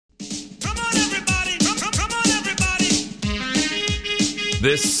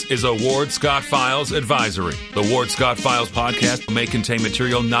This is a Ward Scott Files advisory. The Ward Scott Files podcast may contain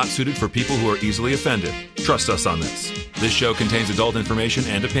material not suited for people who are easily offended. Trust us on this. This show contains adult information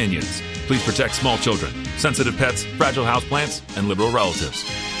and opinions. Please protect small children, sensitive pets, fragile houseplants, and liberal relatives.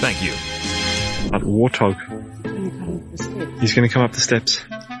 Thank you. That warthog. He's going to come up the steps.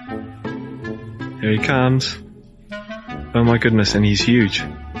 Here he comes. Oh my goodness, and he's huge.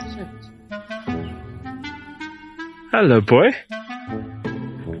 Hello, boy.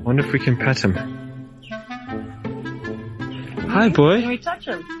 Wonder if we can pet him. Hi, boy. Can we touch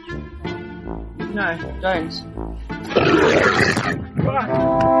him? No, don't.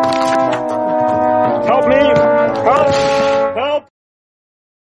 Help me! Help!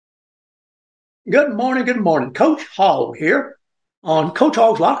 Good morning. Coach Hog here on Coach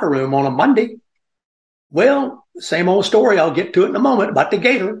Hog's Locker Room on a Monday. Well, same old story. I'll get to it in a moment about the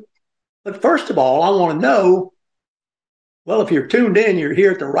Gator. But first of all, I want to know, well, if you're tuned in, you're here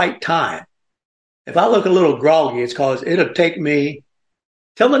at the right time. If I look a little groggy, it's because it'll take me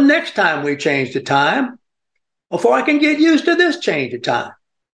till the next time we change the time before I can get used to this change of time.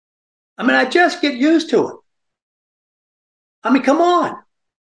 I mean, I just get used to it. I mean, come on.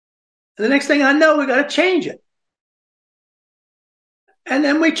 And the next thing I know, we got to change it. And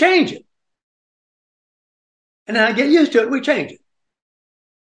then we change it. And then I get used to it, we change it.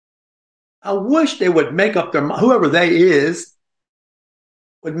 I wish they would make up their, whoever they is,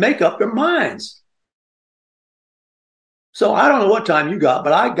 would make up their minds. So I don't know what time you got,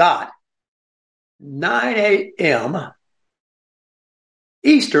 but I got 9 a.m.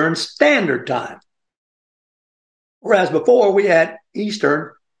 Eastern Standard Time. Whereas before we had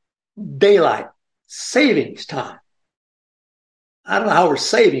Eastern Daylight Savings Time. I don't know how we're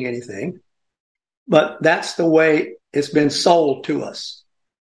saving anything, but that's the way it's been sold to us.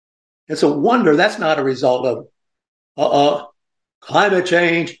 It's a wonder that's not a result of climate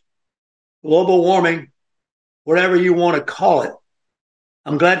change, global warming, whatever you want to call it.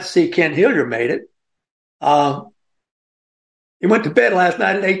 I'm glad to see Ken Hillier made it. He went to bed last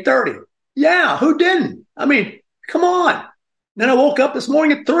night at 8:30. Yeah, who didn't? I mean, come on. Then I woke up this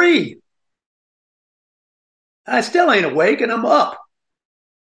morning at 3. I still ain't awake and I'm up.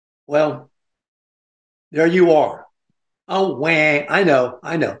 Well, there you are. Oh, wah. I know.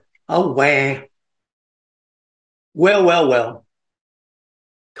 Oh, wah. Well.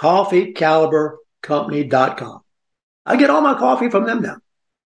 CoffeeCaliberCompany.com. I get all my coffee from them now.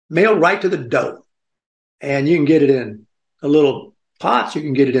 Mailed right to the door. And you can get it in the little pots. You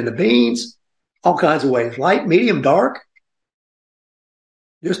can get it in the beans. All kinds of ways. Light, medium, dark.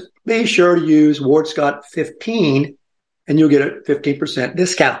 Just be sure to use Ward Scott 15 and you'll get a 15%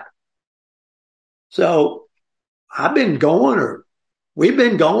 discount. So we've been going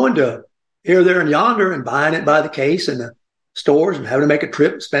to here, there, and yonder and buying it by the case in the stores and having to make a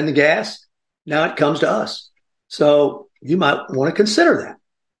trip, spend the gas. Now it comes to us. So you might want to consider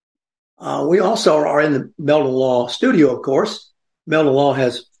that. We also are in the Meldon Law studio, of course. Meldon Law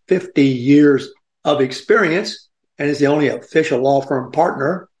has 50 years of experience and is the only official law firm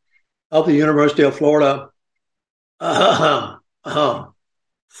partner of the University of Florida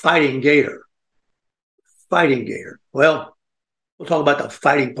Fighting Gator. Well, we'll talk about the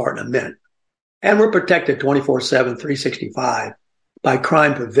fighting part in a minute. And we're protected 24/7, 365 by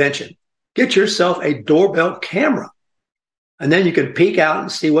crime prevention. Get yourself a doorbell camera, and then you can peek out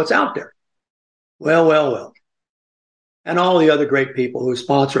and see what's out there. Well. And all the other great people who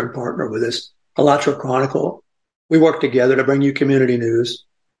sponsor and partner with this Alachua Chronicle. We work together to bring you community news.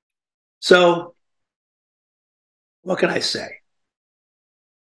 So, what can I say?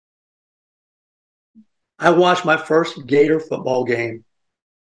 I watched my first Gator football game,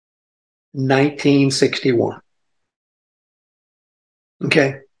 1961.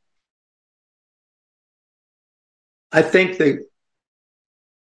 Okay. I think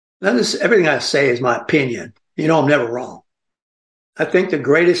everything I say is my opinion. You know, I'm never wrong. I think the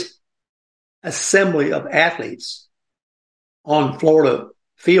greatest assembly of athletes on Florida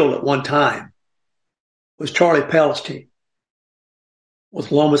field at one time was Charlie Pell's team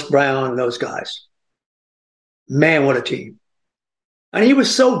with Lomas Brown and those guys. Man, what a team. And he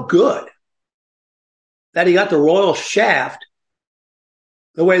was so good that he got the royal shaft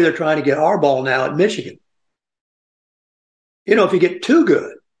the way they're trying to get our ball now at Michigan. You know, if you get too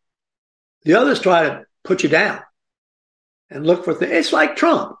good, the others try to put you down and look for things. It's like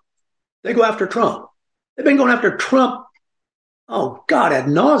Trump. They go after Trump. They've been going after Trump, oh, God, ad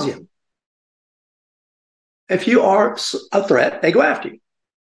nauseum. If you are a threat, they go after you.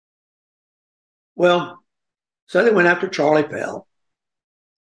 Well, so they went after Charlie Pell.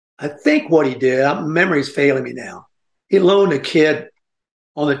 I think what he did, memory's failing me now. He loaned a kid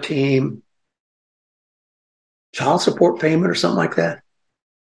on the team, child support payment or something like that,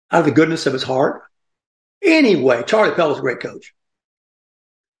 out of the goodness of his heart. Anyway, Charlie Pell was a great coach.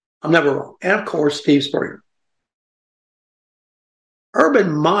 I'm never wrong. And of course, Steve Spurrier.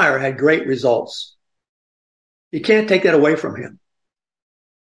 Urban Meyer had great results. You can't take that away from him.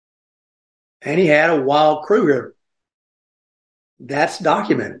 And he had a wild crew here. That's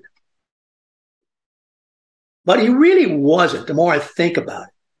documented. But he really wasn't, the more I think about it,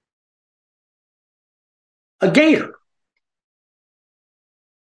 a Gator.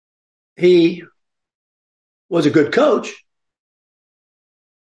 He was a good coach,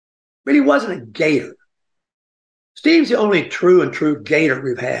 but he wasn't a Gator. Steve's the only true Gator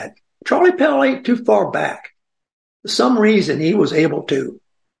we've had. Charlie Pell ain't too far back. For some reason, he was able to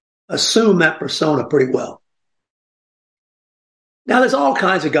assume that persona pretty well. Now, there's all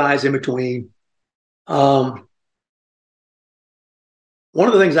kinds of guys in between. One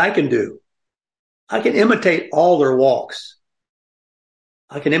of the things I can do, I can imitate all their walks.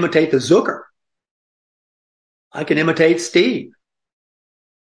 I can imitate the Zucker. I can imitate Steve.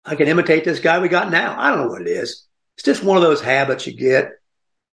 I can imitate this guy we got now. I don't know what it is. It's just one of those habits you get.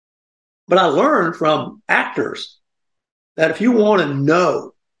 But I learned from actors that if you want to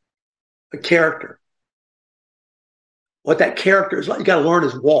know a character, what that character is like, you got to learn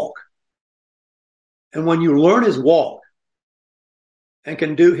his walk. And when you learn his walk and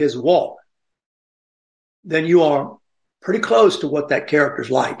can do his walk, then you are pretty close to what that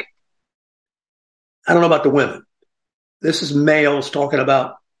character's like. I don't know about the women. This is males talking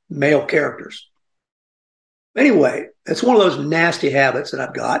about male characters. Anyway, it's one of those nasty habits that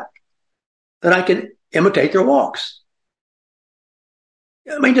I've got that I can imitate their walks.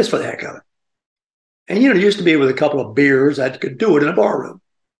 I mean, just for the heck of it. And, it used to be with a couple of beers, I could do it in a bar room.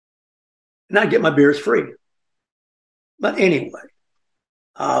 And I'd get my beers free. But anyway,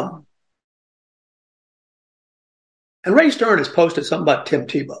 and Ray Stern has posted something about Tim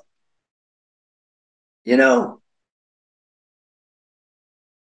Tebow.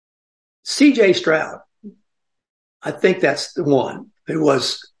 C.J. Stroud, I think that's the one who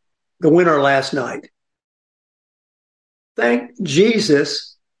was the winner last night. Thank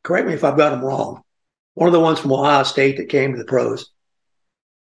Jesus, correct me if I've got him wrong, one of the ones from Ohio State that came to the pros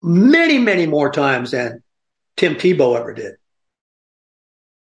many, many more times than Tim Tebow ever did.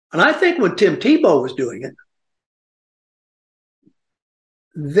 And I think when Tim Tebow was doing it,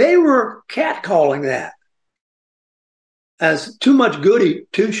 they were catcalling that as too much goody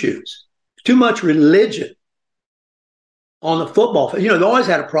two-shoes, too much religion on the football field. They always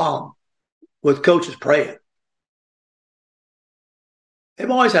had a problem with coaches praying. They've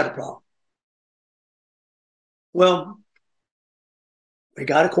always had a problem. Well, we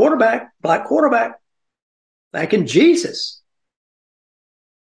got a quarterback, black quarterback, thanking Jesus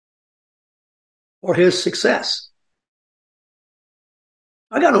for his success.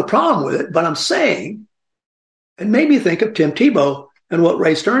 I got no problem with it, but I'm saying, it made me think of Tim Tebow and what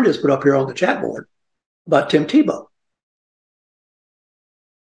Ray Stern just put up here on the chat board about Tim Tebow.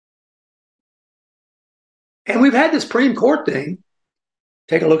 And we've had this Supreme Court thing.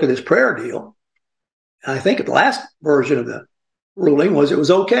 Take a look at this prayer deal. And I think the last version of the ruling was it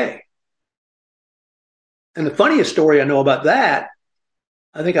was okay. And the funniest story I know about that,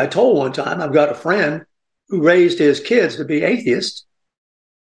 I think I told one time, I've got a friend who raised his kids to be atheists.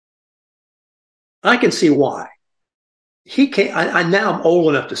 I can see why. He can't. Now I'm old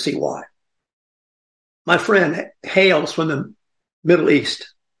enough to see why. My friend hails from the Middle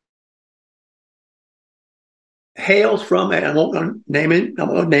East. Hails from, and I won't name him. I'm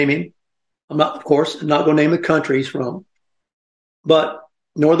going to name him. I'm not, of course, not going to name the country he's from, but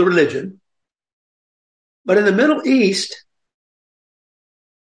nor the religion. But in the Middle East,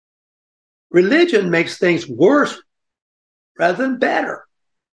 religion makes things worse rather than better.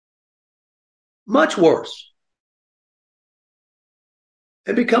 Much worse.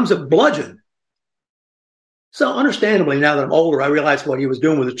 It becomes a bludgeon. So understandably, now that I'm older, I realize what he was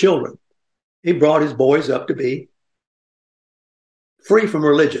doing with the children. He brought his boys up to be free from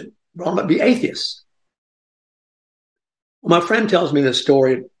religion, brought them up to be atheists. Well, my friend tells me this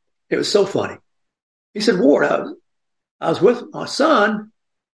story. It was so funny. He said, Ward, I was with my son,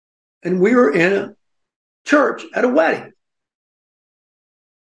 and we were in a church at a wedding.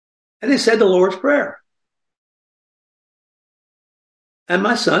 And they said the Lord's Prayer. And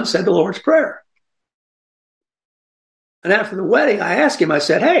my son said the Lord's Prayer. And after the wedding, I asked him, I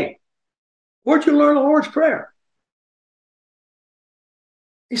said, hey, where'd you learn the Lord's Prayer?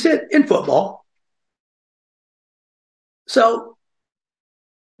 He said, in football. So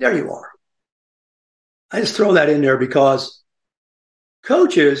there you are. I just throw that in there because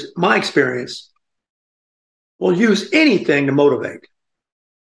Coaches, my experience, will use anything to motivate.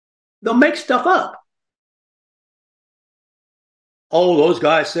 They'll make stuff up. Oh, those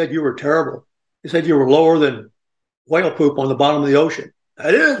guys said you were terrible. They said you were lower than whale poop on the bottom of the ocean.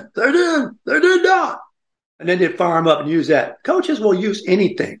 They did not. And then they'd fire them up and use that. Coaches will use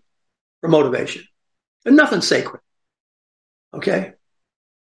anything for motivation. And nothing's sacred. Okay?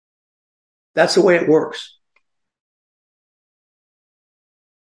 That's the way it works.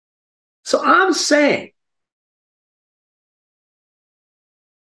 So I'm saying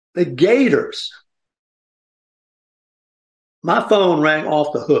the Gators, my phone rang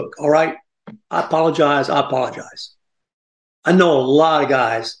off the hook. All right? I apologize. I know a lot of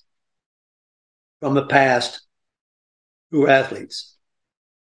guys from the past who are athletes.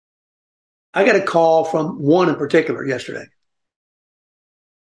 I got a call from one in particular yesterday.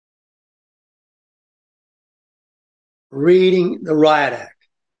 Reading the Riot Act.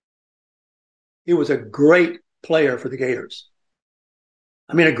 He was a great player for the Gators.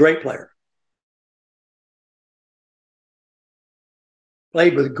 I mean, a great player.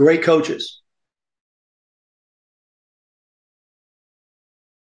 Played with great coaches.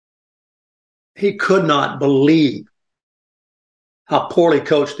 He could not believe how poorly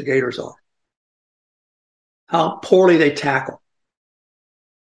coached the Gators are. How poorly they tackle.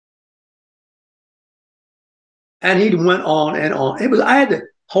 And he went on and on. I had to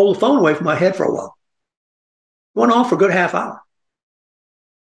hold the phone away from my head for a while. Went on for a good half hour.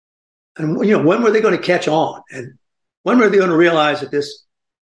 And, when were they going to catch on? And when were they going to realize that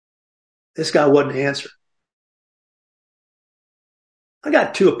this guy wasn't the answer? I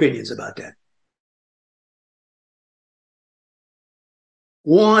got two opinions about that.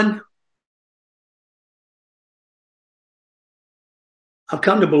 One, I've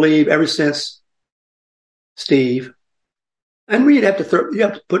come to believe ever since Steve, and you have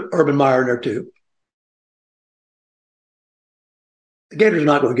to put Urban Meyer in there too. The Gators are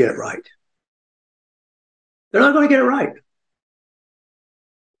not going to get it right. They're not going to get it right.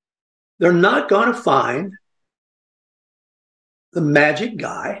 They're not going to find the magic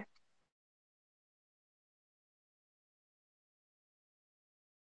guy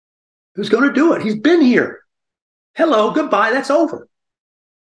who's going to do it. He's been here. Hello, goodbye, that's over.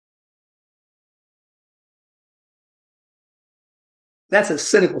 That's a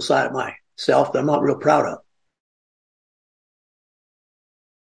cynical side of myself that I'm not real proud of.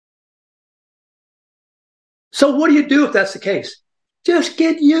 So what do you do if that's the case? Just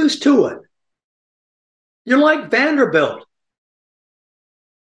get used to it. You're like Vanderbilt.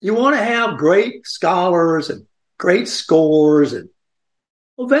 You want to have great scholars and great scores.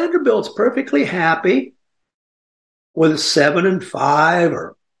 Well, Vanderbilt's perfectly happy with a 7-5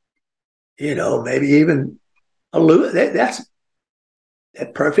 or, maybe even a lose. They're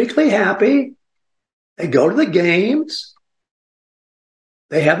perfectly happy. They go to the games.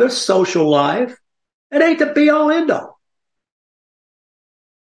 They have their social life. It ain't the be-all, end-all.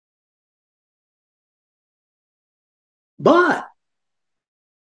 But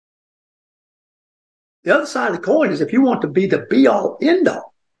the other side of the coin is if you want to be the be-all,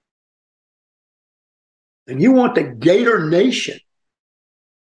 end-all, and you want the Gator Nation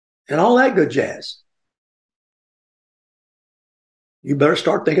and all that good jazz, you better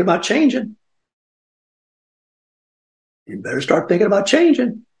start thinking about changing.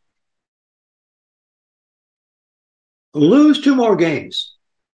 Lose 2 more games,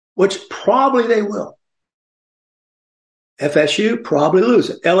 which probably they will. FSU probably lose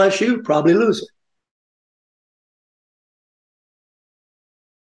it. LSU probably lose it.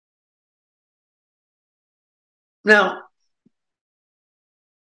 Now,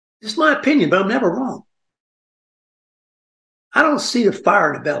 this is my opinion, but I'm never wrong. I don't see the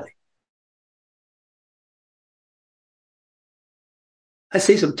fire in the belly. I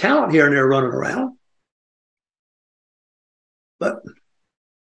see some talent here and there running around.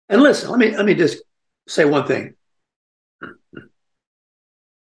 And listen, let me just say one thing.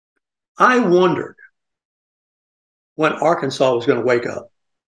 I wondered when Arkansas was going to wake up.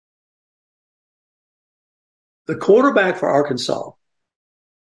 The quarterback for Arkansas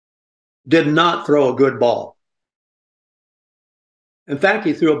did not throw a good ball. In fact,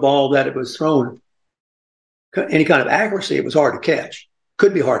 he threw a ball that it was thrown any kind of accuracy. It was hard to catch.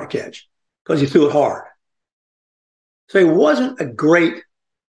 Could be hard to catch because he threw it hard. So he wasn't a great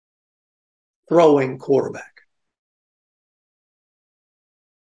throwing quarterback.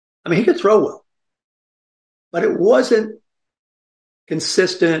 I mean, he could throw well, but it wasn't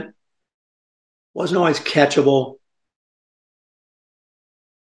consistent, wasn't always catchable.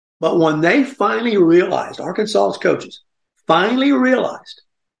 But when they finally realized, Arkansas's coaches finally realized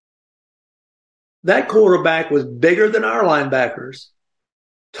that quarterback was bigger than our linebackers,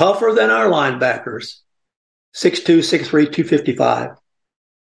 tougher than our linebackers, 6'2", 6'3", 255,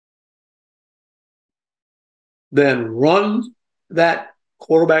 then run that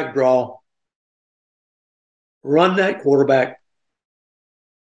quarterback draw, run that quarterback.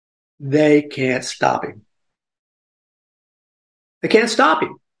 They can't stop him. They can't stop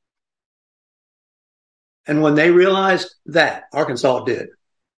him. And when they realized that, Arkansas did,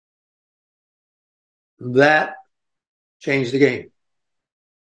 that changed the game.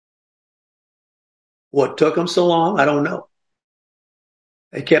 What took them so long, I don't know.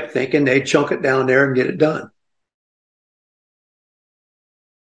 They kept thinking they'd chunk it down there and get it done.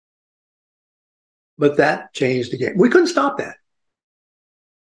 But that changed the game. We couldn't stop that.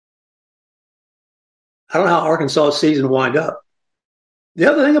 I don't know how Arkansas' season wind up. The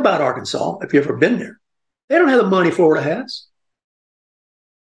other thing about Arkansas, if you've ever been there, they don't have the money Florida has.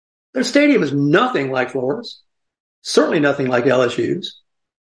 Their stadium is nothing like Florida's, certainly nothing like LSU's.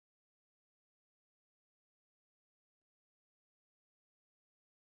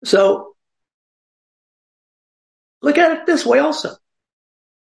 So look at it this way also.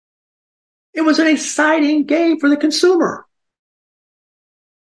 It was an exciting game for the consumer.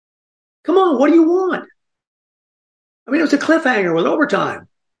 Come on, what do you want? I mean, it was a cliffhanger with overtime.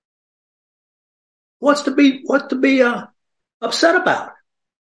 What's to be upset about?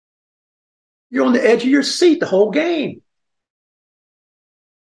 You're on the edge of your seat the whole game.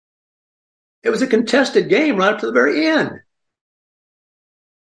 It was a contested game right up to the very end.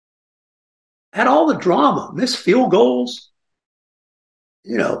 Had all the drama, missed field goals.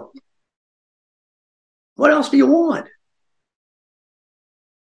 You know, what else do you want?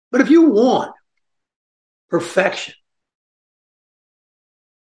 But if you want perfection,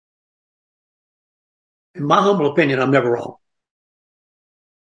 in my humble opinion, I'm never wrong.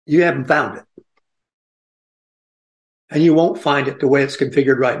 You haven't found it. And you won't find it the way it's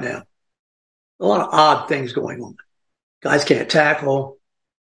configured right now. A lot of odd things going on. Guys can't tackle.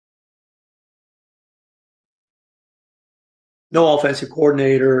 No offensive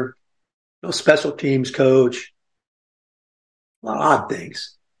coordinator. No special teams coach. A lot of odd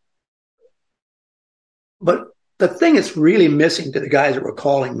things. But the thing that's really missing to the guys that were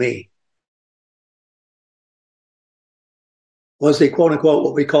calling me was the quote unquote,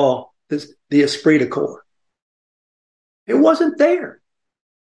 what we call the esprit de corps. It wasn't there.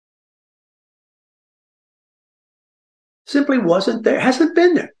 Simply wasn't there. Hasn't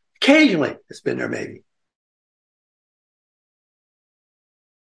been there. Occasionally it's been there maybe.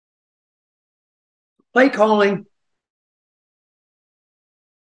 Play calling.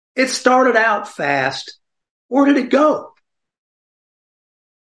 It started out fast. Where did it go?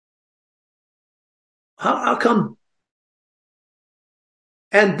 How come?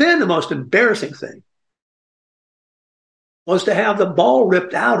 And then the most embarrassing thing was to have the ball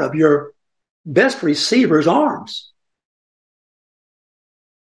ripped out of your best receiver's arms.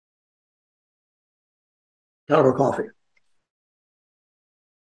 Oliver Coffee.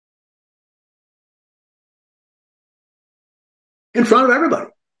 In front of everybody.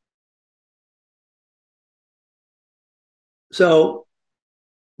 So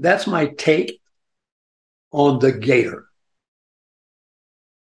that's my take on the Gator.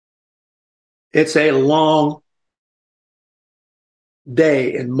 It's a long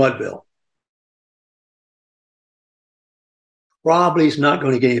day in Mudville. Probably it's not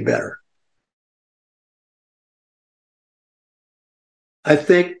going to get any better. I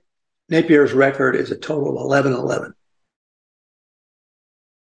think Napier's record is a total of 11-11.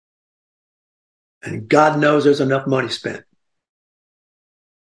 And God knows there's enough money spent.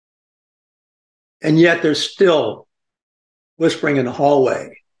 And yet there's still whispering in the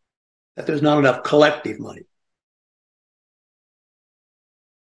hallway that there's not enough collective money.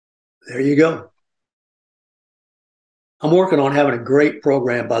 There you go. I'm working on having a great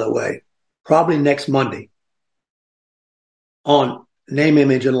program, by the way, probably next Monday on name,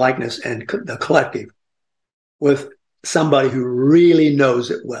 image, and likeness and the collective with somebody who really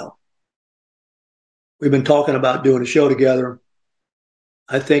knows it well. We've been talking about doing a show together.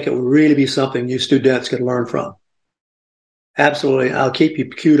 I think it would really be something you students could learn from. Absolutely. I'll keep you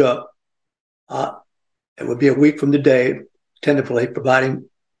queued up. It would be a week from today, tentatively, providing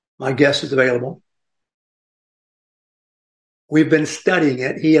my guest is available. We've been studying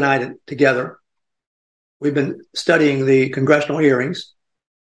it, he and I together. We've been studying the congressional hearings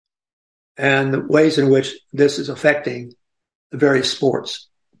and the ways in which this is affecting the various sports.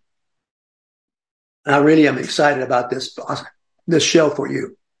 And I really am excited about this show for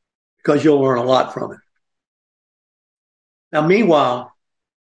you because you'll learn a lot from it. Now, meanwhile,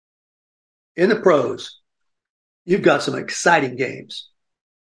 in the pros, you've got some exciting games,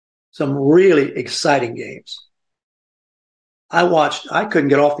 some really exciting games. I couldn't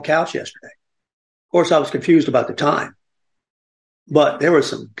get off the couch yesterday. Of course, I was confused about the time, but there were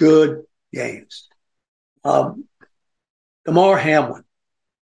some good games. Damar Hamlin,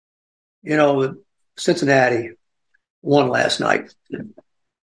 Cincinnati won last night.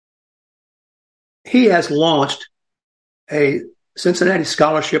 He has launched a Cincinnati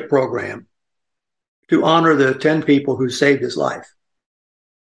scholarship program to honor the 10 people who saved his life.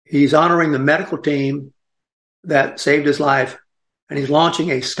 He's honoring the medical team that saved his life, and he's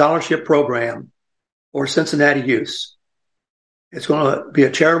launching a scholarship program for Cincinnati youths. It's going to be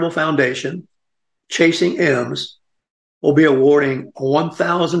a charitable foundation. Chasing M's will be awarding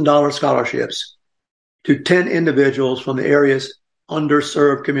 $1,000 scholarships to 10 individuals from the area's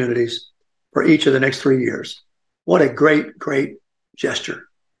underserved communities for each of the next 3 years. What a great, great gesture.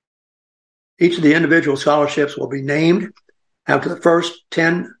 Each of the individual scholarships will be named after the first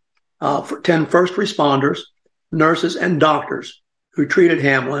 10 first responders, nurses, and doctors who treated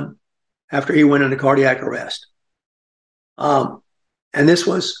Hamlin after he went into cardiac arrest. And this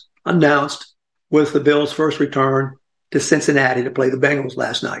was announced with the Bills' first return to Cincinnati to play the Bengals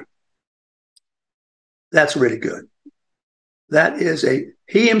last night. That's really good.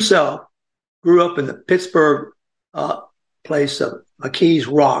 He himself grew up in the Pittsburgh place of McKees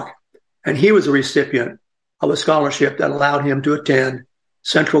Rock, and he was a recipient of a scholarship that allowed him to attend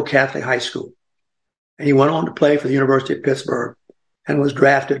Central Catholic High School. And he went on to play for the University of Pittsburgh and was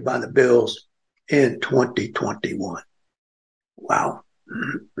drafted by the Bills in 2021. Wow.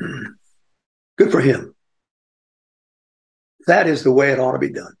 Good for him. That is the way it ought to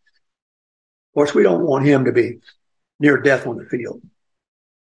be done. Of course, we don't want him to be near death on the field.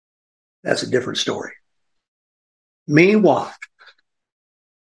 That's a different story. Meanwhile,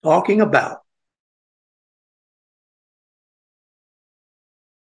 talking about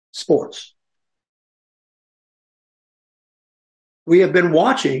sports, we have been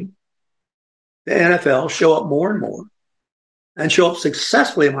watching the NFL show up more and more, and show up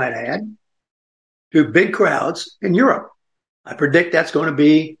successfully, I might add, to big crowds in Europe. I predict that's going to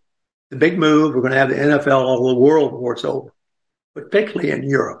be the big move. We're going to have the NFL all over the world before it's over, particularly in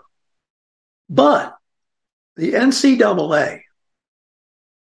Europe. But the NCAA,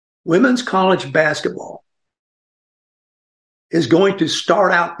 women's college basketball, is going to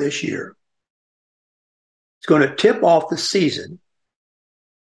start out this year. It's going to tip off the season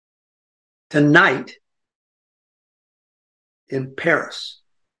tonight in Paris.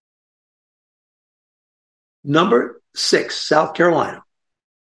 Number 6, South Carolina,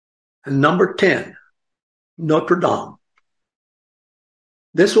 and number 10, Notre Dame.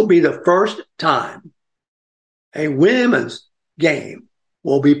 This will be the first time a women's game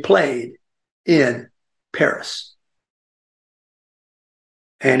will be played in Paris.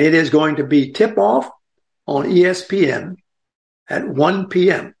 And it is going to be tip-off on ESPN at 1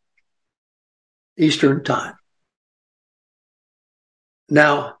 p.m. Eastern Time.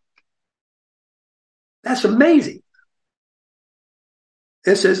 Now, that's amazing.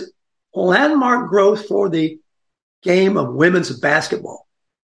 This is landmark growth for the game of women's basketball.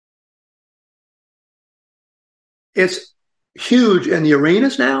 It's huge in the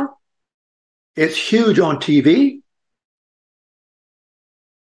arenas now. It's huge on TV.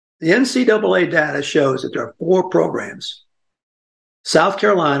 The NCAA data shows that there are 4 programs: South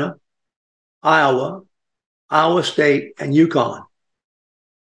Carolina, Iowa, Iowa State, and UConn,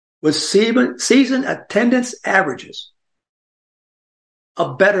 with season attendance averages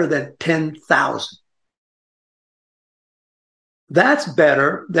of better than 10,000. That's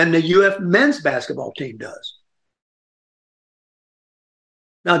better than the UF men's basketball team does.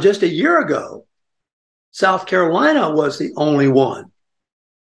 Now, just a year ago, South Carolina was the only one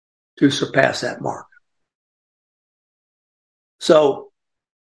to surpass that mark. So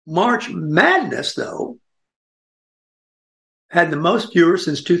March Madness, though, had the most viewers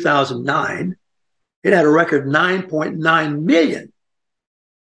since 2009. It had a record 9.9 million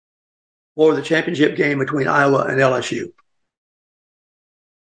for the championship game between Iowa and LSU.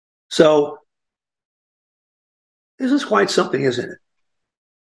 So this is quite something, isn't it?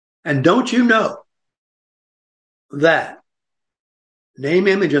 And don't you know that name,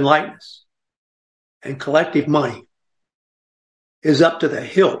 image, and likeness and collective money is up to the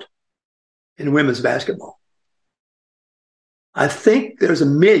hilt in women's basketball? I think there's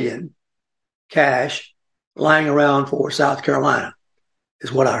 $1 million cash lying around for South Carolina,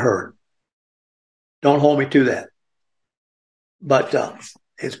 is what I heard. Don't hold me to that. But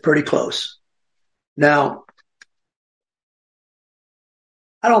it's pretty close. Now,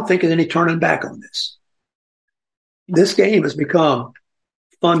 I don't think there's any turning back on this. This game has become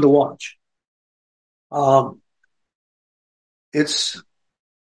fun to watch. It's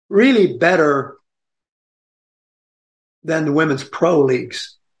really better than the women's pro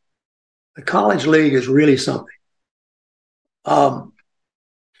leagues. The college league is really something.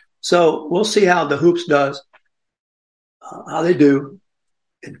 So we'll see how the hoops does, how they do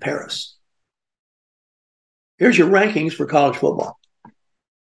in Paris. Here's your rankings for college football.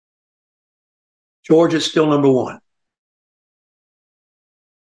 Georgia's still number 1.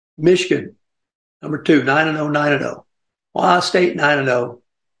 Michigan, number 2, 9-0, 9-0. Ohio State, 9-0.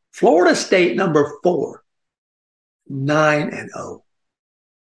 Florida State, number 4, 9-0.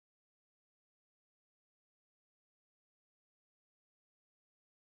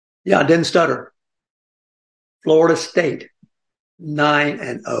 Yeah, I didn't stutter. Florida State,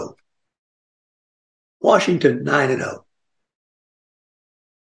 9-0. Washington, 9-0.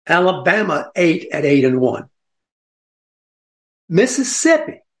 Alabama, 8-1.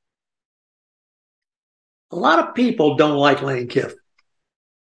 Mississippi. A lot of people don't like Lane Kiffin.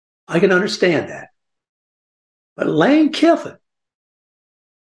 I can understand that. But Lane Kiffin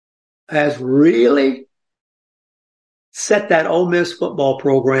has really set that Ole Miss football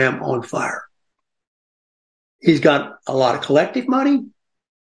program on fire. He's got a lot of collective money.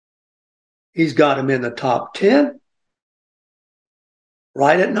 He's got him in the top 10,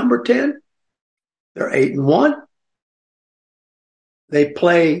 right at number 10. They're 8-1. They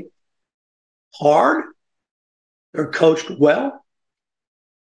play hard. They're coached well.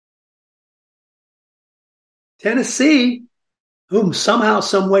 Tennessee, whom somehow,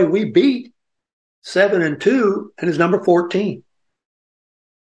 some way we beat, 7-2, and is number 14.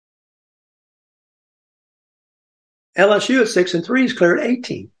 LSU at 6-3 is cleared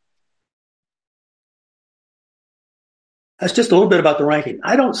 18. That's just a little bit about the ranking.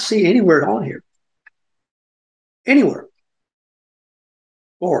 I don't see anywhere on here. Anywhere.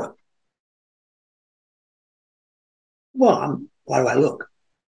 Florida. Well, why do I look?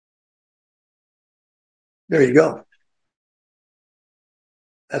 There you go.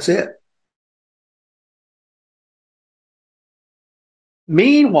 That's it.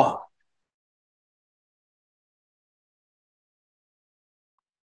 Meanwhile,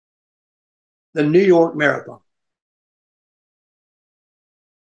 the New York Marathon.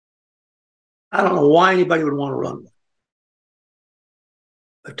 I don't know why anybody would want to run one.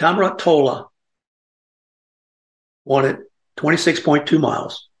 But Tamara Tola won it 26.2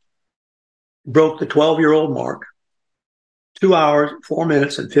 miles, broke the 12-year-old mark, 2 hours, 4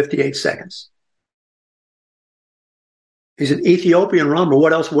 minutes, and 58 seconds. He's an Ethiopian runner.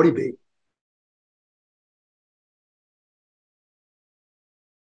 What else would he be?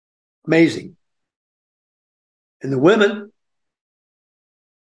 Amazing. And the women,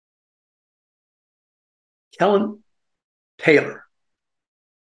 Kellen Taylor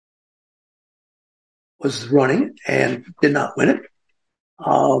was running and did not win it.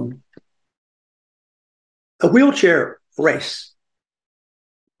 A wheelchair race.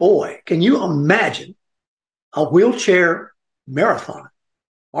 Boy, can you imagine a wheelchair marathon?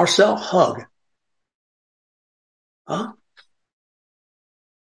 Marcel Hug. Huh?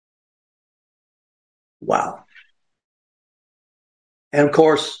 Wow. And of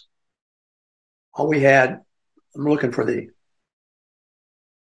course, all we had, I'm looking for the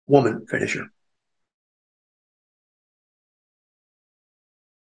woman finisher.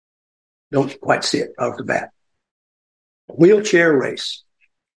 Don't quite see it off the bat. Wheelchair race.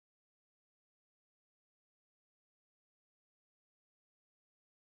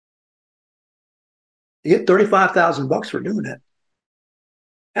 You get $35,000 for doing that.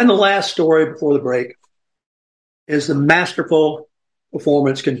 And the last story before the break is the masterful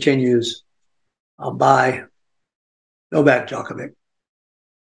performance continues by Novak Djokovic.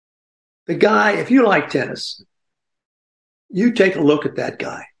 The guy, if you like tennis, you take a look at that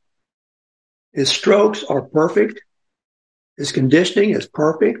guy. His strokes are perfect. His conditioning is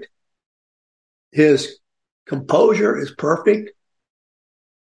perfect. His composure is perfect.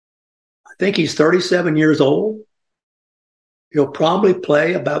 I think he's 37 years old. He'll probably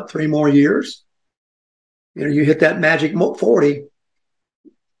play about 3 more years. You know, you hit that magic 40,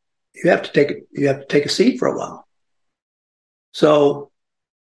 you have to take a seat for a while. So,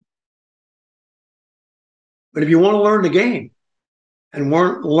 but if you want to learn the game and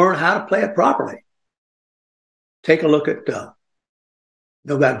learn how to play it properly, take a look at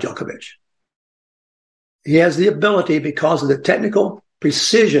Novak Djokovic. He has the ability, because of the technical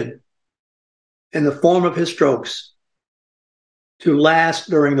precision in the form of his strokes, to last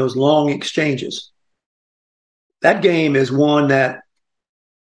during those long exchanges. That game is one that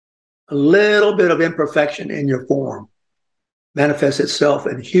A little bit of imperfection in your form manifests itself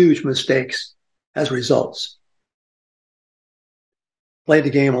in huge mistakes as results. Played the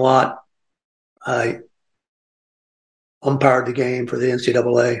game a lot. I umpired the game for the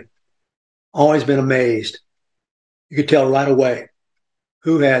NCAA. Always been amazed. You could tell right away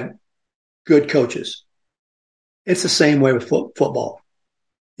who had good coaches. It's the same way with football.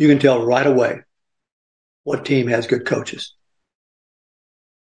 You can tell right away what team has good coaches.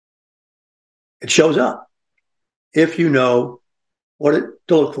 It shows up if you know what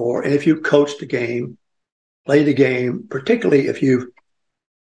to look for, and if you coach the game, play the game, particularly if you've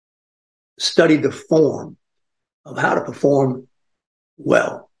studied the form of how to perform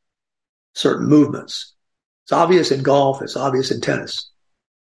well, certain movements. It's obvious in golf. It's obvious in tennis.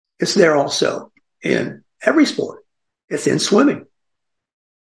 It's there also in every sport. It's in swimming.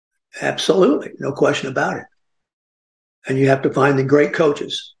 Absolutely. No question about it. And you have to find the great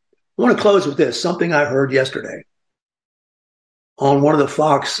coaches. I want to close with this, something I heard yesterday on one of the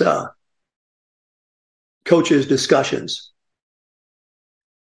Fox coaches' discussions.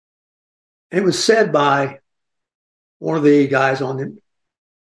 It was said by one of the guys on the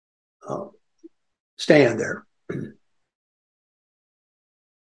stand there.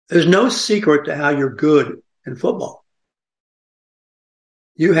 There's no secret to how you're good in football.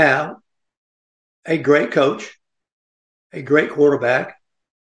 You have a great coach, a great quarterback,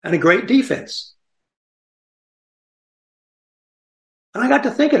 and a great defense. And I got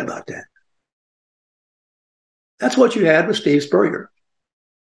to thinking about that. That's what you had with Steve Spurrier.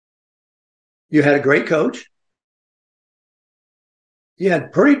 You had a great coach. You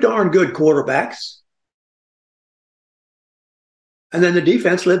had pretty darn good quarterbacks. And then the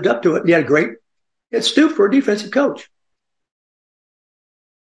defense lived up to it. You had it stooped for a defensive coach.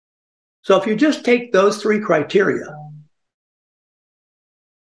 So if you just take those three criteria,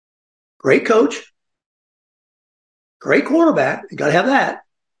 great coach, great quarterback, you got to have that.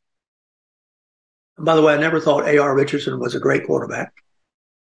 And by the way, I never thought A.R. Richardson was a great quarterback.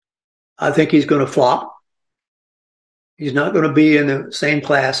 I think he's going to flop. He's not going to be in the same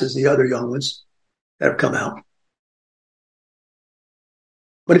class as the other young ones that have come out.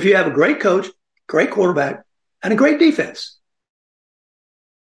 But if you have a great coach, great quarterback, and a great defense,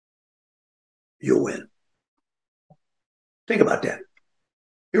 you'll win. Think about that.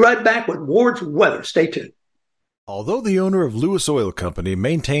 Be right back with Ward's Weather. Stay tuned. Although the owner of Lewis Oil Company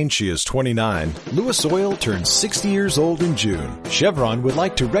maintains she is 29, Lewis Oil turns 60 years old in June. Chevron would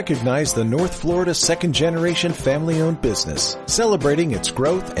like to recognize the North Florida second-generation family-owned business, celebrating its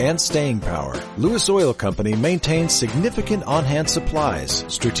growth and staying power. Lewis Oil Company maintains significant on-hand supplies,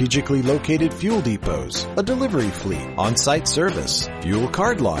 strategically located fuel depots, a delivery fleet, on-site service, fuel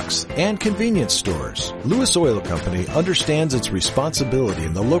card locks, and convenience stores. Lewis Oil Company understands its responsibility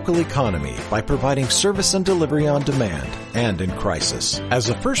in the local economy by providing service and delivery on demand and in crisis. As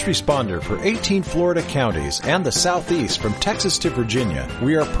a first responder for 18 Florida counties and the Southeast from Texas to Virginia,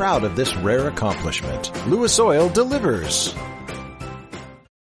 we are proud of this rare accomplishment. Lewis Oil delivers.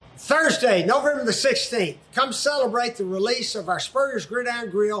 Thursday, November the 16th, come celebrate the release of our Spurrier's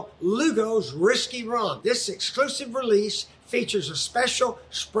Gridiron Grill Lugo's Risky Rum. This exclusive release features a special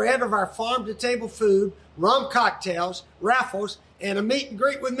spread of our farm-to-table food, rum cocktails, raffles, and a meet and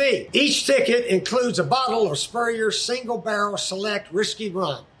greet with me. Each ticket includes a bottle of Spurrier's Single Barrel Select Risky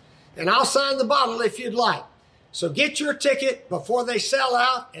Rum. And I'll sign the bottle if you'd like. So get your ticket before they sell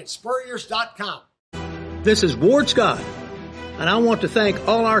out at Spurriers.com. This is Ward Scott, and I want to thank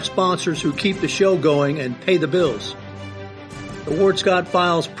all our sponsors who keep the show going and pay the bills. The Ward Scott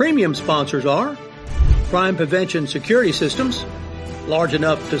Files premium sponsors are Crime Prevention Security Systems, large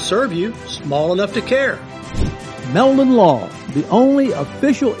enough to serve you, small enough to care. Meldon Law, the only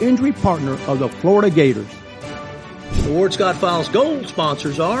official injury partner of the Florida Gators. The Ward Scott Files Gold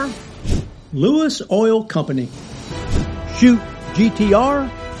sponsors are Lewis Oil Company, Shoot GTR,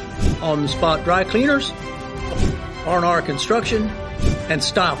 On the Spot Dry Cleaners, R&R Construction, and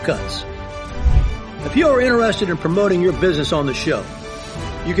Style Cuts. If you are interested in promoting your business on the show,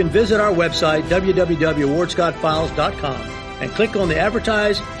 you can visit our website, www.wardscottfiles.com, and click on the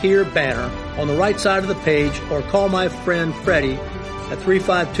Advertise Here banner on the right side of the page, or call my friend Freddie at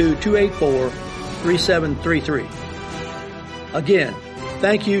 352-284-3733. Again,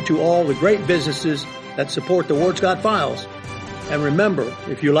 thank you to all the great businesses that support the Ward Scott Files. And remember,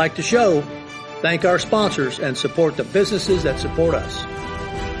 if you like the show, thank our sponsors and support the businesses that support us.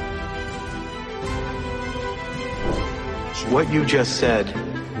 What you just said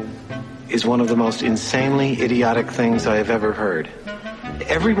is one of the most insanely idiotic things I have ever heard.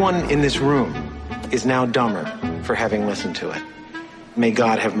 Everyone in this room is now dumber for having listened to it. May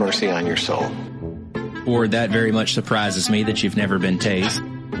God have mercy on your soul. Ward, that very much surprises me that you've never been tased.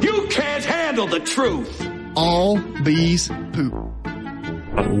 You can't handle the truth. All bees poop.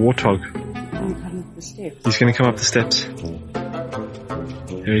 Warthog. He's going to come up the steps.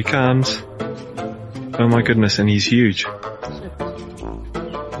 Here he comes. Oh my goodness, and he's huge.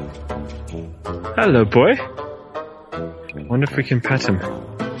 Hello, boy. I wonder if we can pet him.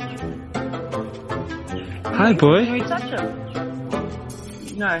 Hi, boy. Can we touch him?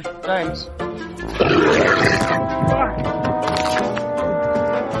 No, don't.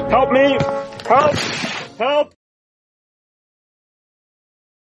 Help me! Help! Help!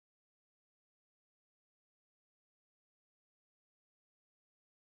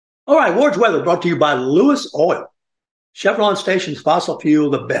 All right, Ward's Weather brought to you by Lewis Oil. Chevron stations, fossil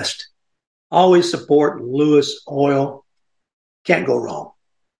fuel, the best. Always support Lewis Oil. Can't go wrong.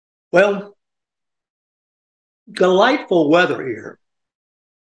 Well, delightful weather here,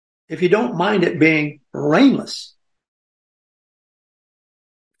 if you don't mind it being rainless.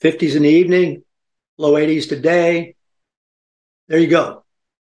 50s in the evening, low 80s today. There you go.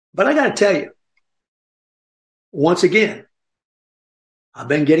 But I got to tell you, once again, I've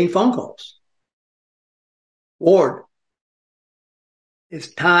been getting phone calls. Ward,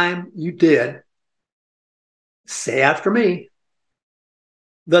 it's time you did, say after me,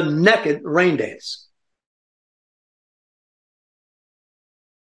 the naked rain dance.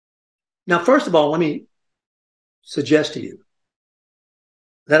 Now, first of all, let me suggest to you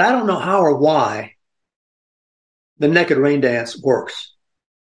that I don't know how or why the naked rain dance works.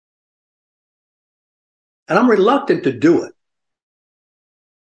 And I'm reluctant to do it.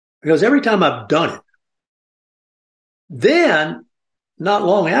 Because every time I've done it, then not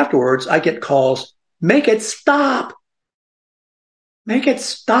long afterwards, I get calls, make it stop. Make it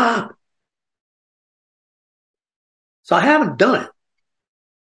stop. So I haven't done it.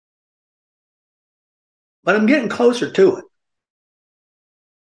 But I'm getting closer to it.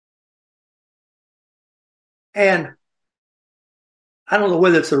 And I don't know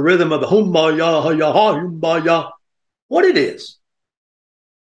whether it's the rhythm of the humbaya, hayaha, humbaya, what it is.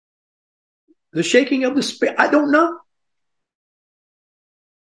 The shaking of the spirit, I don't know.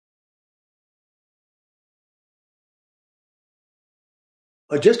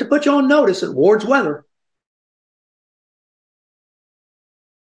 But just to put you on notice at Ward's Weather,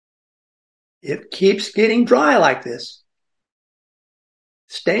 it keeps getting dry like this.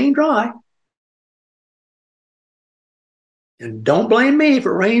 Staying dry. And don't blame me if it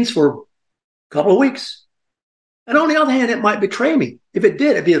rains for a couple of weeks. And on the other hand, it might betray me. If it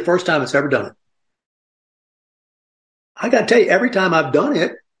did, it'd be the first time it's ever done it. I got to tell you, every time I've done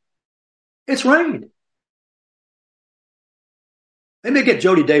it, it's rained. Let me get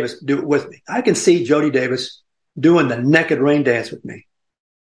Jody Davis to do it with me. I can see Jody Davis doing the naked rain dance with me.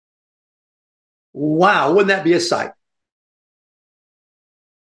 Wow, wouldn't that be a sight?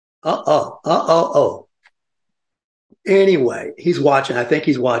 Uh-oh. Anyway, he's watching. I think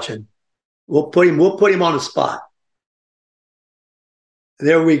he's watching. We'll put him on the spot.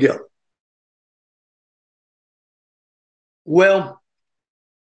 There we go. Well,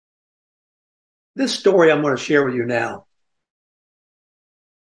 this story I'm going to share with you now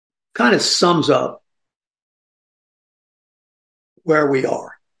kind of sums up where we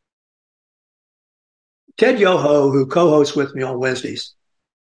are. Ted Yoho, who co-hosts with me on Wednesdays,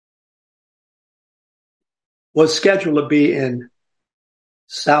 was scheduled to be in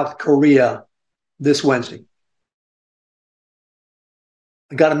South Korea this Wednesday.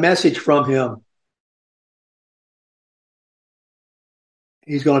 I got a message from him.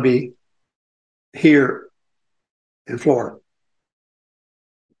 He's going to be here in Florida.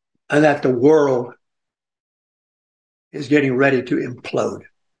 And that the world is getting ready to implode.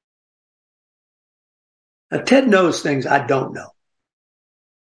 Now, Ted knows things I don't know.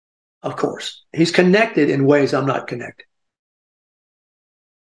 Of course. He's connected in ways I'm not connected.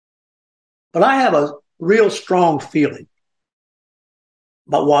 But I have a real strong feeling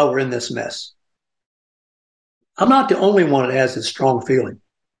about why we're in this mess. I'm not the only one that has this strong feeling.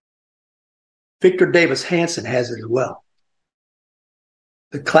 Victor Davis Hanson has it as well.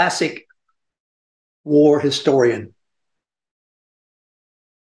 The classic war historian.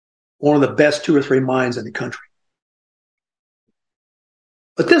 One of the best 2 or 3 minds in the country.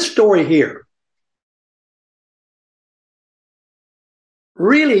 But this story here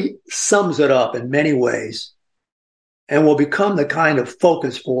really sums it up in many ways and will become the kind of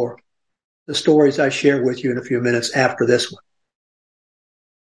focus for the stories I share with you in a few minutes after this one.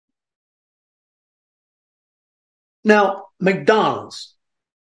 Now, McDonald's.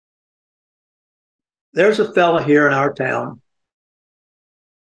 There's a fella here in our town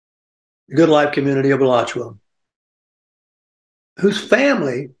the Good Life community of Alachua, whose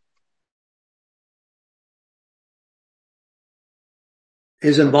family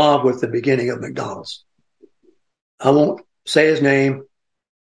is involved with the beginning of McDonald's. I won't say his name.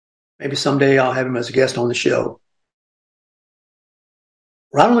 Maybe someday I'll have him as a guest on the show.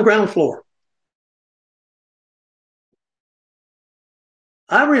 Right on the ground floor.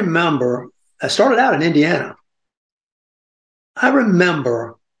 I remember, I started out in Indiana. I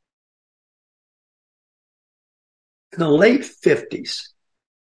remember in the late 50s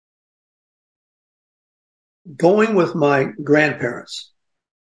going with my grandparents.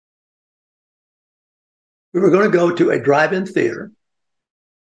 We were going to go to a drive-in theater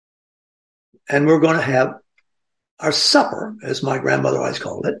and we were going to have our supper, as my grandmother always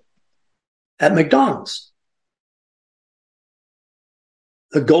called it, at McDonald's.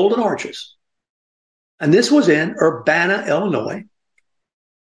 The Golden Arches. And this was in Urbana, Illinois,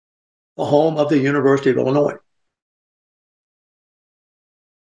 the home of the University of Illinois.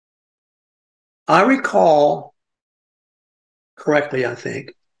 I recall correctly, I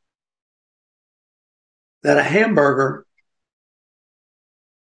think, that a hamburger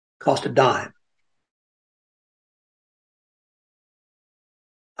cost a dime.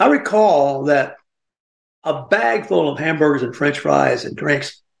 I recall that a bag full of hamburgers and French fries and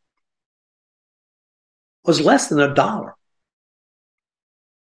drinks was less than $1.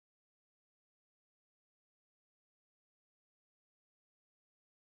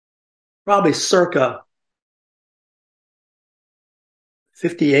 Probably circa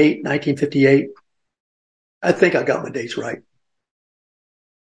 1958. I think I got my dates right.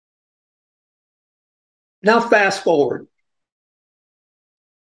 Now fast forward.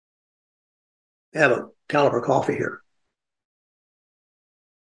 I have a caliber coffee here.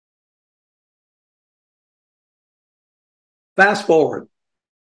 Fast forward.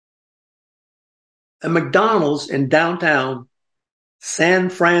 A McDonald's in downtown San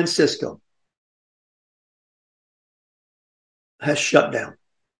Francisco has shut down.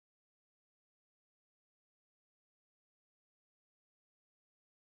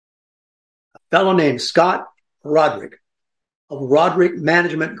 A fellow named Scott Roderick of Roderick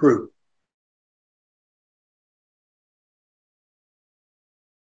Management Group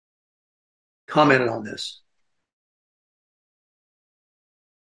commented on this.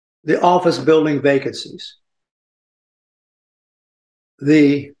 The office building vacancies,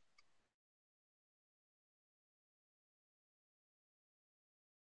 the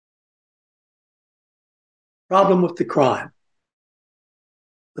problem with the crime,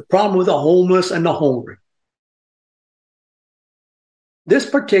 the problem with the homeless and the hungry. This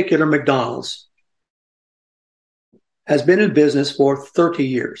particular McDonald's has been in business for 30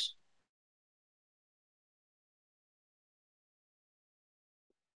 years.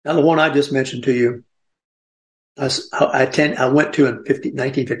 Now, the one I just mentioned to you, I went to in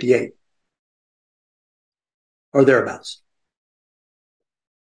 1958 or thereabouts.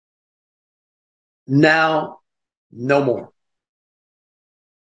 Now, no more.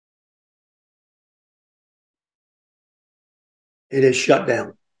 It is shut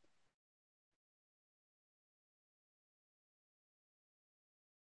down.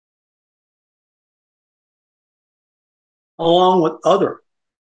 Along with other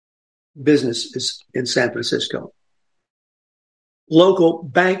businesses in San Francisco. Local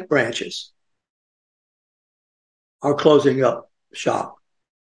bank branches are closing up shop.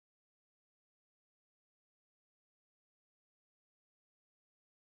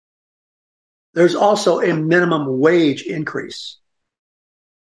 There's also a minimum wage increase.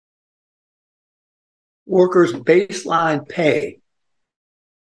 Workers' baseline pay.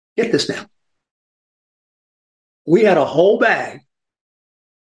 Get this now. We had a whole bag,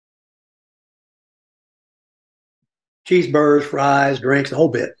 cheeseburgers, fries, drinks, the whole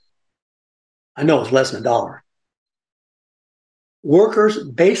bit. I know it's less than $1. Workers'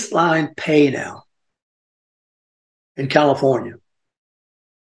 baseline pay now in California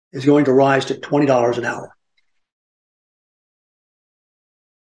is going to rise to $20 an hour.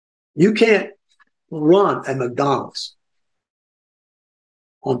 You can't run a McDonald's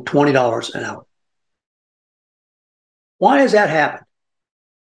on $20 an hour. Why has that happened?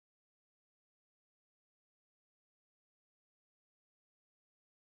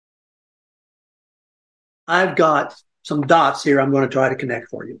 I've got some dots here I'm going to try to connect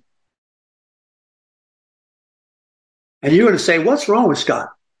for you. And you're going to say, what's wrong with Scott?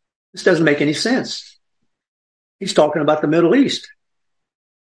 This doesn't make any sense. He's talking about the Middle East.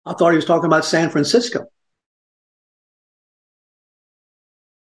 I thought he was talking about San Francisco.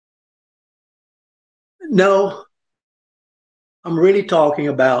 No, I'm really talking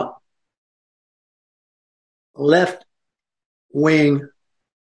about left-wing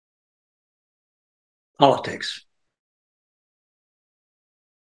politics.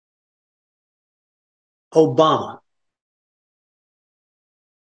 Obama.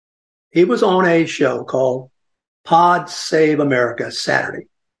 He was on a show called Pod Save America Saturday.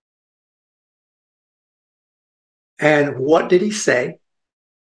 And what did he say?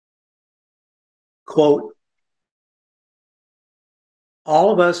 Quote,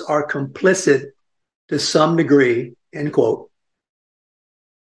 all of us are complicit to some degree, end quote,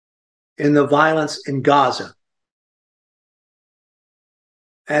 in the violence in Gaza.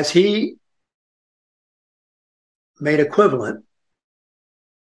 As he made equivalent,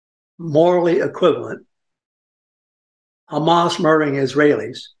 morally equivalent, Hamas murdering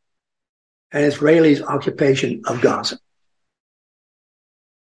Israelis and Israelis' occupation of Gaza.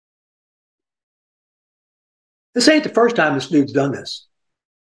 This ain't the first time this dude's done this.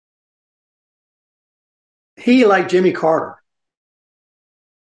 He, like Jimmy Carter,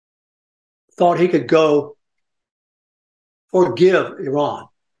 thought he could go forgive Iran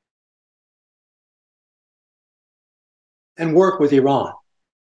and work with Iran.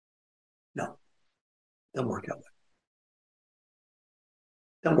 No, doesn't work that way.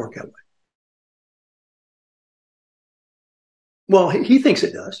 Doesn't work that way. Well, he thinks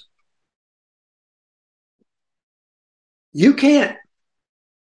it does. You can't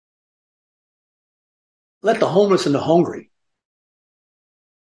let the homeless and the hungry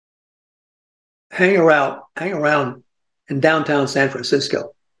hang around in downtown San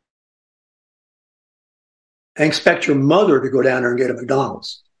Francisco and expect your mother to go down there and get a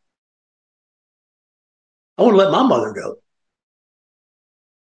McDonald's. I want to let my mother go.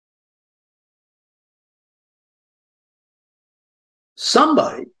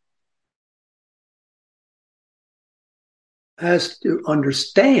 Somebody has to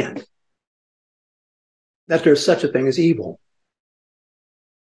understand that there's such a thing as evil.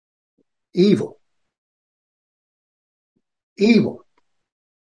 Evil. Evil.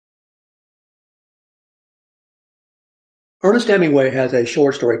 Ernest Hemingway has a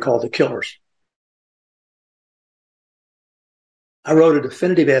short story called The Killers. I wrote a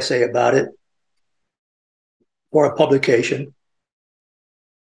definitive essay about it for a publication.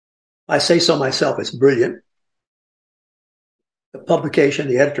 I say so myself, it's brilliant. The publication,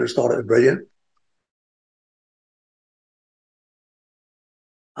 the editors thought it was brilliant.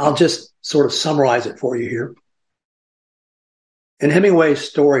 I'll just sort of summarize it for you here. In Hemingway's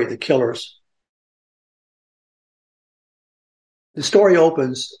story, The Killers, the story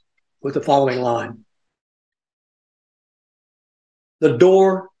opens with the following line. The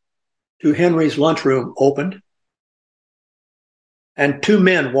door to Henry's lunchroom opened, and two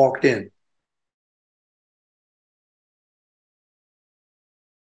men walked in.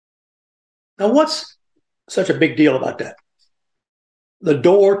 Now, what's such a big deal about that? The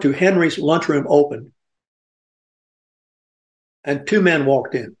door to Henry's lunchroom opened, and two men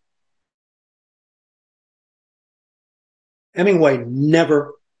walked in. Hemingway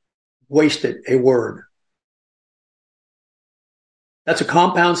never wasted a word. That's a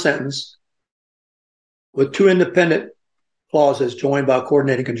compound sentence with two independent clauses joined by a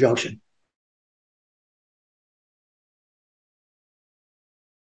coordinating conjunction.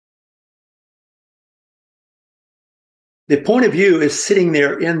 The point of view is sitting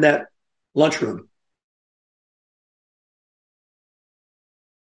there in that lunchroom.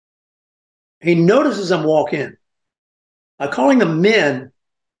 He notices them walk in. By calling them men,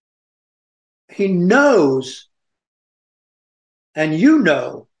 he knows, and you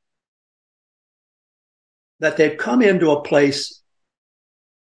know, that they've come into a place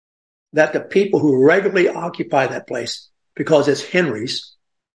that the people who regularly occupy that place, because it's Henry's,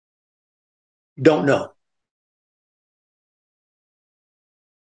 don't know.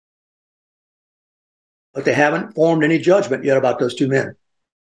 But they haven't formed any judgment yet about those two men.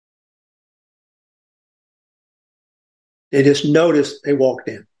 They just noticed they walked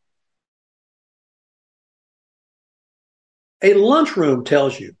in. A lunchroom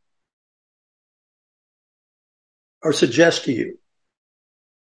tells you or suggests to you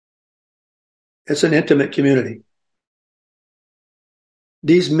it's an intimate community.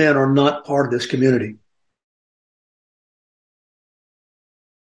 These men are not part of this community.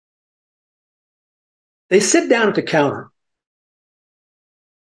 They sit down at the counter,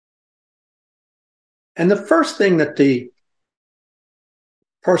 and the first thing that the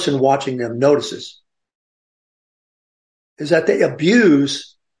person watching them notices is that they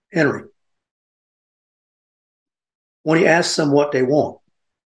abuse Henry when he asks them what they want.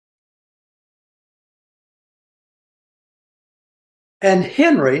 And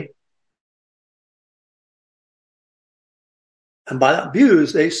Henry And by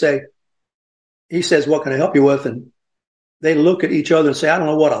abuse, he says, what can I help you with? And they look at each other and say, I don't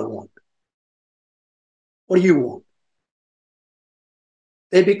know what I want. What do you want?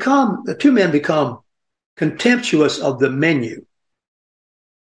 The two men become contemptuous of the menu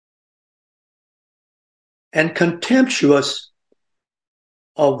and contemptuous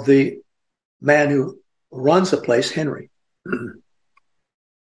of the man who runs the place, Henry,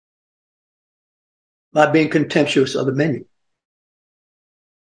 by being contemptuous of the menu,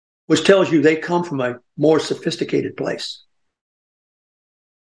 which tells you they come from a more sophisticated place.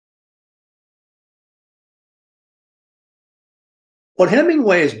 What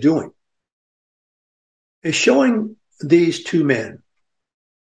Hemingway is doing is showing these two men,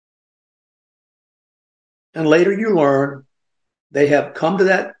 and later you learn they have come to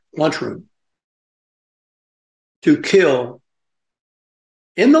that lunchroom to kill,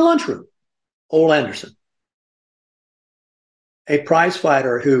 in the lunchroom, Ole Anderson, a prize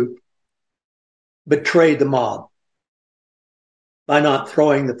fighter who betrayed the mob by not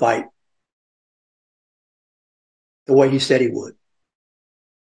throwing the fight the way he said he would.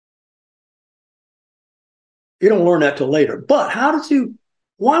 You don't learn that till later. But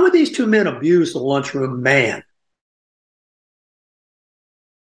why would these two men abuse the lunchroom man?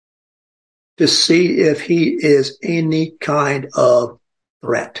 To see if he is any kind of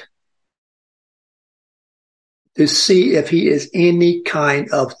threat. To see if he is any kind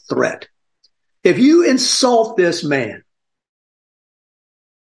of threat. If you insult this man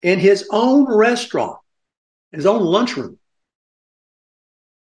in his own restaurant, his own lunchroom,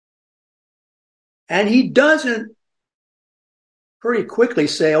 and he doesn't pretty quickly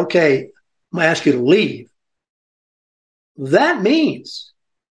say, okay, I'm going to ask you to leave, that means,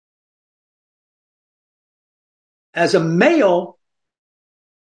 as a male,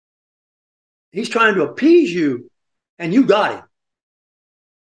 he's trying to appease you, and you got him.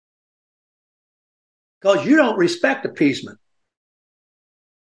 Because you don't respect appeasement.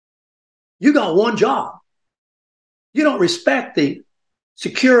 You got one job. You don't respect the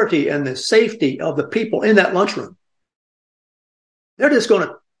security and the safety of the people in that lunchroom. They're just going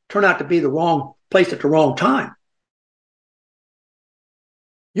to turn out to be the wrong place at the wrong time.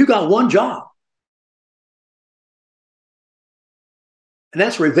 You got one job. And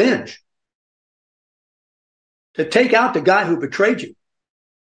that's revenge. To take out the guy who betrayed you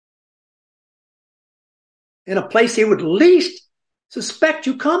in a place he would least suspect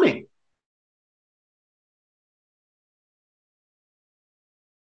you coming.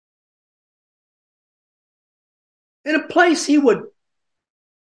 In a place you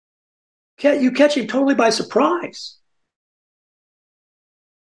catch him totally by surprise.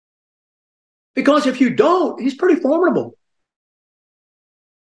 Because if you don't, he's pretty formidable.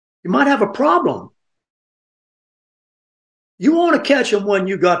 You might have a problem. You want to catch him when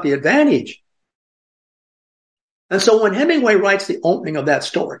you got the advantage. And so when Hemingway writes the opening of that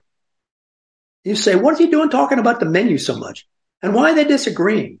story, you say, what is he doing talking about the menu so much? And why are they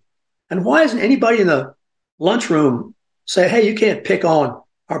disagreeing? And why isn't anybody in the lunchroom say, hey, you can't pick on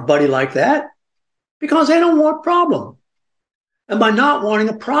our buddy like that? Because they don't want a problem. And by not wanting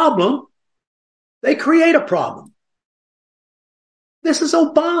a problem, they create a problem. This is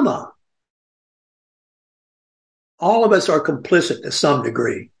Obama. All of us are complicit to some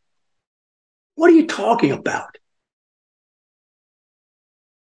degree. What are you talking about?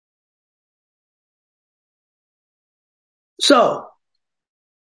 So,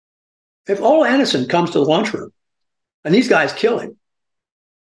 if Ole Anderson comes to the lunchroom and these guys kill him,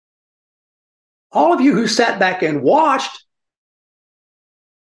 all of you who sat back and watched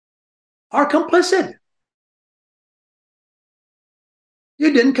are complicit.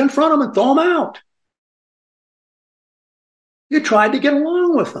 You didn't confront them and throw them out. You tried to get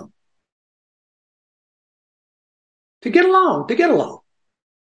along with them. To get along.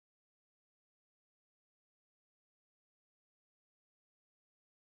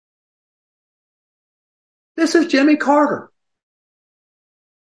 This is Jimmy Carter.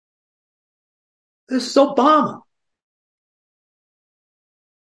 This is Obama.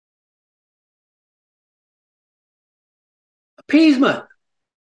 Appeasement.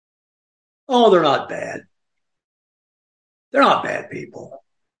 Oh, they're not bad. They're not bad people.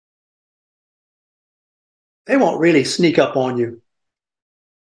 They won't really sneak up on you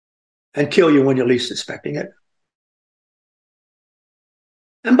and kill you when you're least expecting it.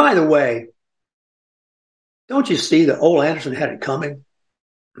 And by the way, don't you see that Ole Anderson had it coming?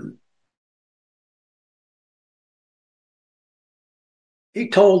 He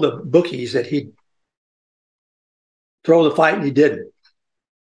told the bookies that he'd throw the fight, and he didn't.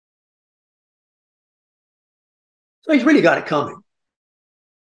 So he's really got it coming.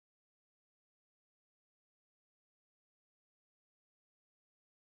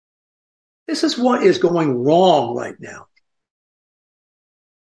 This is what is going wrong right now.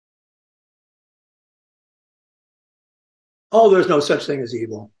 Oh, there's no such thing as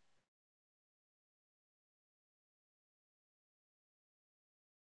evil.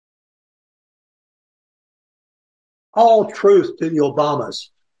 All truth to the Obamas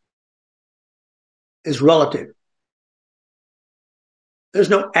is relative. There's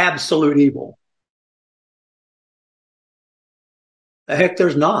no absolute evil. The heck,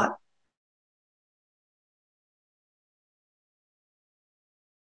 there's not.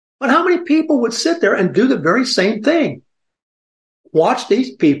 But how many people would sit there and do the very same thing? Watch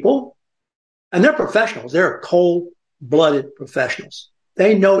these people, and they're professionals. They're cold-blooded professionals.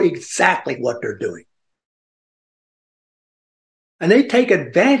 They know exactly what they're doing. And they take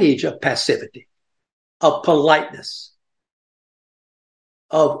advantage of passivity, of politeness,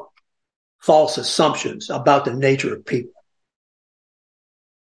 of false assumptions about the nature of people.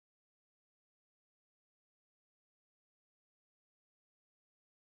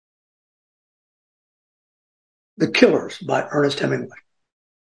 The Killers by Ernest Hemingway.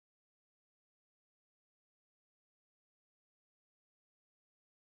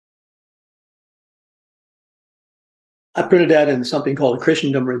 I printed that in something called a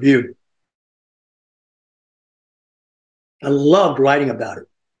Christendom Review. I loved writing about it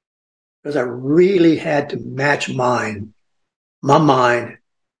because I really had to match my mind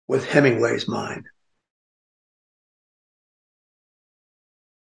with Hemingway's mind.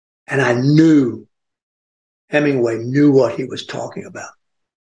 And I knew Hemingway knew what he was talking about.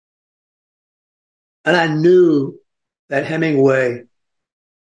 And I knew that Hemingway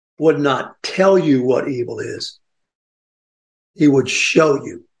would not tell you what evil is. He would show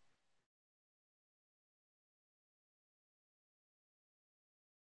you.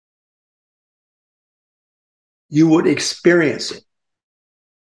 You would experience it.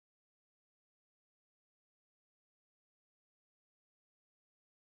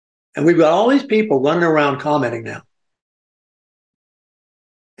 And we've got all these people running around commenting now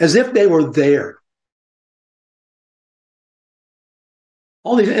as if they were there.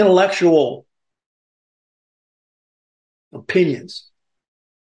 All these intellectual opinions.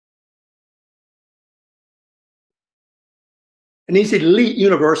 And these elite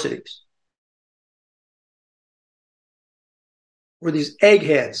universities where these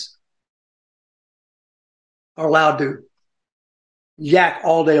eggheads are allowed to yak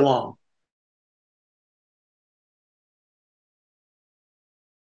all day long.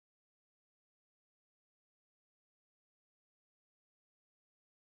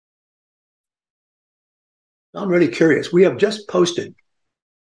 I'm really curious. We have just posted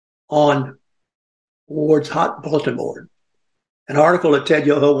on Ward's Hot Bulletin Board an article that Ted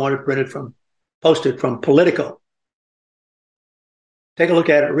Yoho wanted posted from Politico. Take a look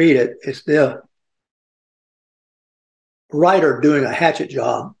at it, read it. It's the writer doing a hatchet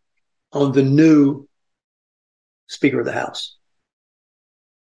job on the new Speaker of the House.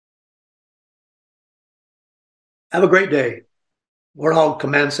 Have a great day. Coach Hog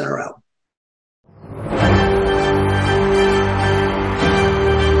Command Center out.